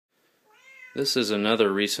This is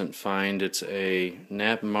another recent find. It's a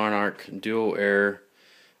Knapp Monarch Duo-Aire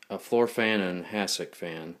floor fan and Hassock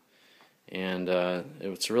fan. And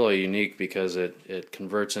it's really unique because it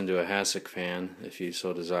converts into a Hassock fan if you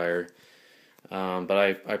so desire.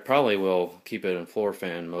 But I probably will keep it in floor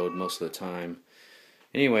fan mode most of the time.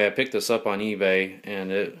 Anyway, I picked this up on eBay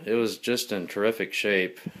and it was just in terrific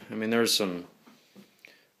shape. I mean, there's some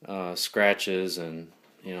scratches and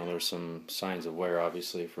there's some signs of wear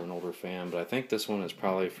obviously for an older fan, but I think this one is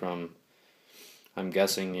probably from, I'm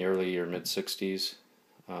guessing, the early or mid 60s.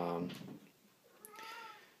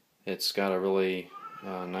 It's got a really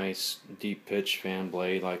nice deep pitch fan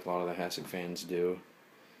blade like a lot of the Hassock fans do.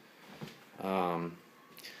 I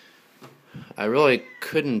really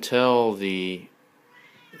couldn't tell the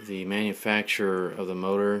manufacturer of the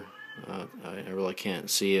motor. I really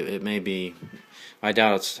can't see it. It may be, I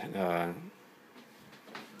doubt it's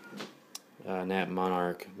Knapp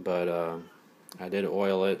Monarch, but I did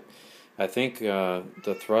oil it. I think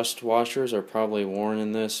the thrust washers are probably worn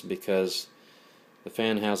in this because the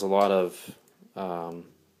fan has a lot of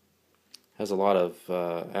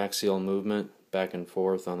axial movement back and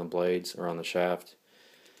forth on the blades or on the shaft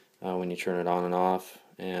when you turn it on and off,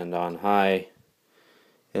 and on high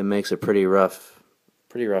it makes a pretty rough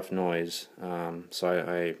noise.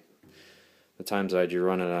 So the times I do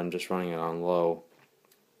run it, I'm just running it on low.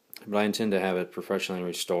 But I intend to have it professionally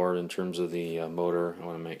restored in terms of the motor. I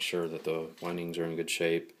want to make sure that the windings are in good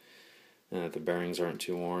shape and that the bearings aren't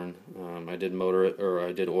too worn. I did motor it, or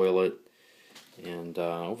I did oil it, and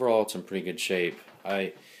overall it's in pretty good shape.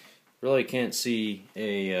 I really can't see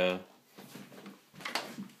a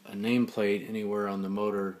nameplate anywhere on the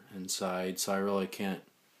motor inside, so I really can't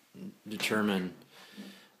determine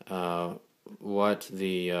what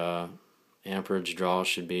the amperage draw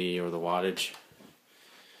should be or the wattage.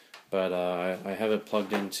 But I have it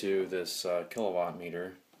plugged into this kilowatt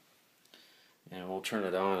meter, and we'll turn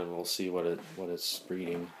it on and we'll see what it's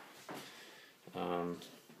reading.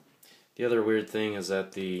 The other weird thing is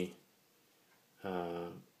that the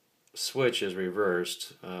switch is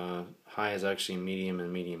reversed. High is actually medium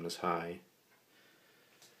and medium is high.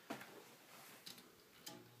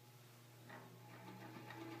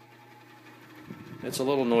 It's a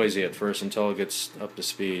little noisy at first until it gets up to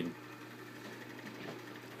speed.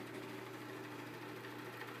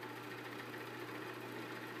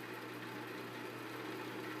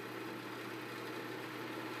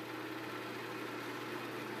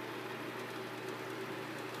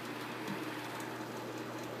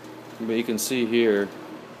 But you can see here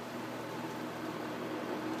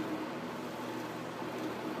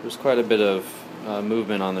there's quite a bit of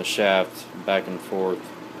movement on the shaft back and forth.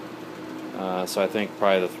 So I think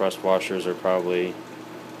probably the thrust washers are probably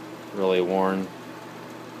really worn.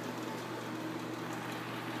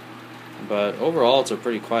 But overall it's a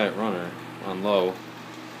pretty quiet runner on low.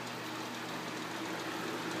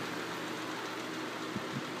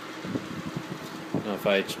 Now if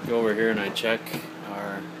I go over here and I check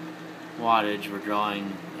our wattage, we're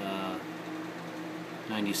drawing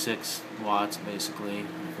 96 watts basically.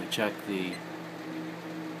 If we check the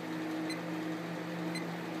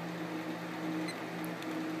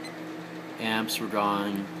amps, we're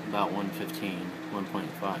drawing about 115,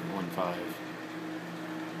 1.15.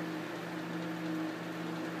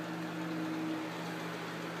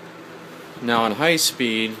 Now on high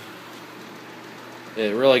speed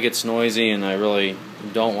it really gets noisy, and I really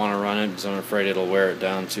don't want to run it because I'm afraid it'll wear it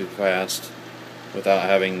down too fast without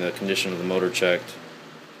having the condition of the motor checked.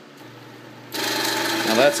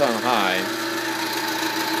 Now that's on high.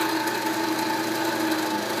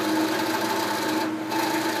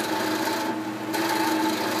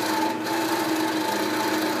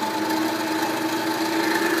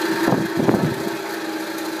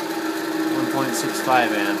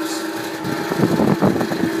 .65 amps.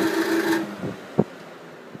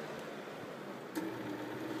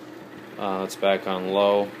 It's back on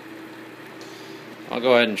low. I'll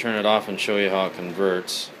go ahead and turn it off and show you how it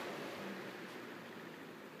converts.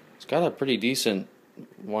 It's got a pretty decent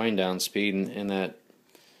wind down speed, and that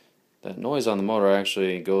noise on the motor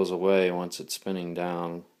actually goes away once it's spinning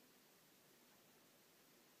down.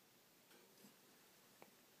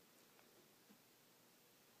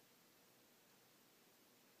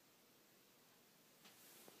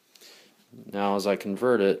 Now as I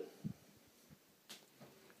convert it,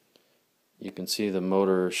 you can see the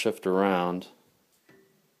motor shift around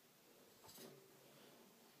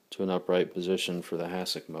to an upright position for the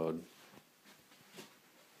Hassock mode.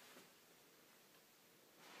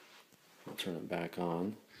 I'll turn it back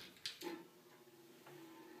on.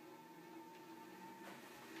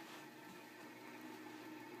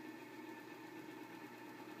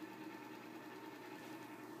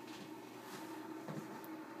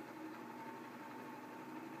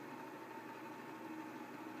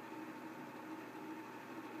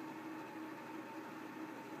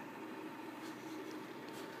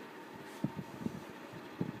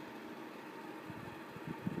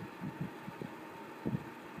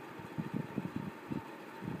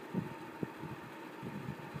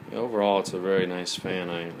 Overall, it's a very nice fan.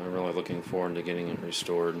 I'm really looking forward to getting it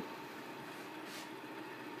restored.